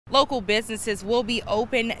Local businesses will be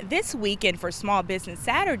open this weekend for Small Business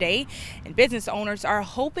Saturday, and business owners are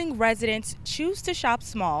hoping residents choose to shop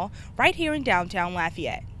small right here in downtown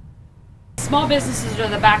Lafayette. Small businesses are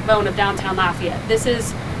the backbone of downtown Lafayette. This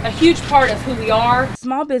is a huge part of who we are.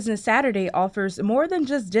 Small Business Saturday offers more than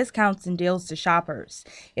just discounts and deals to shoppers.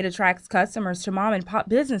 It attracts customers to mom and pop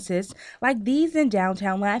businesses like these in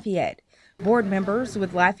downtown Lafayette. Board members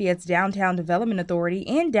with Lafayette's Downtown Development Authority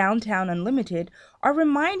and Downtown Unlimited are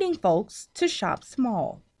reminding folks to shop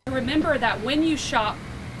small. Remember that when you shop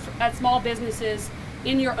at small businesses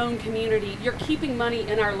in your own community, you're keeping money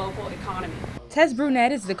in our local economy. Tess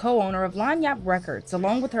Brunette is the co-owner of Lafayette Records,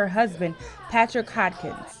 along with her husband, Patrick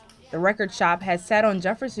Hodkins. The record shop has sat on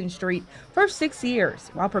Jefferson Street for 6 years.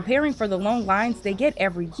 While preparing for the long lines they get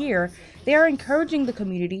every year, they are encouraging the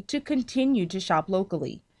community to continue to shop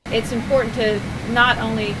locally. It's important to not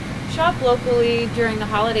only shop locally during the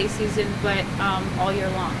holiday season, but all year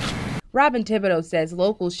long. Robin Thibodeau says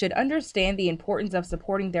locals should understand the importance of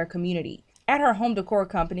supporting their community. At her home decor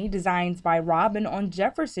company, Designs by Robin on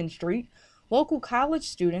Jefferson Street, local college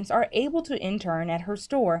students are able to intern at her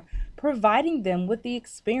store, providing them with the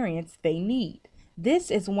experience they need.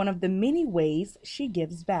 This is one of the many ways she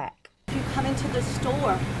gives back. If you come into the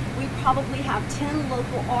store, we probably have 10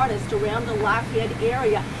 local artists around the Lafayette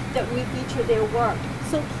area that we feature their work.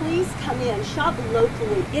 So please come in, shop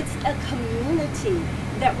locally. It's a community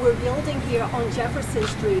that we're building here on Jefferson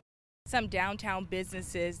Street. Some downtown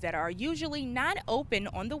businesses that are usually not open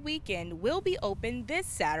on the weekend will be open this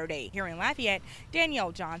Saturday. Here in Lafayette,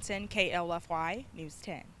 Danielle Johnson, KLFY News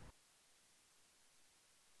 10.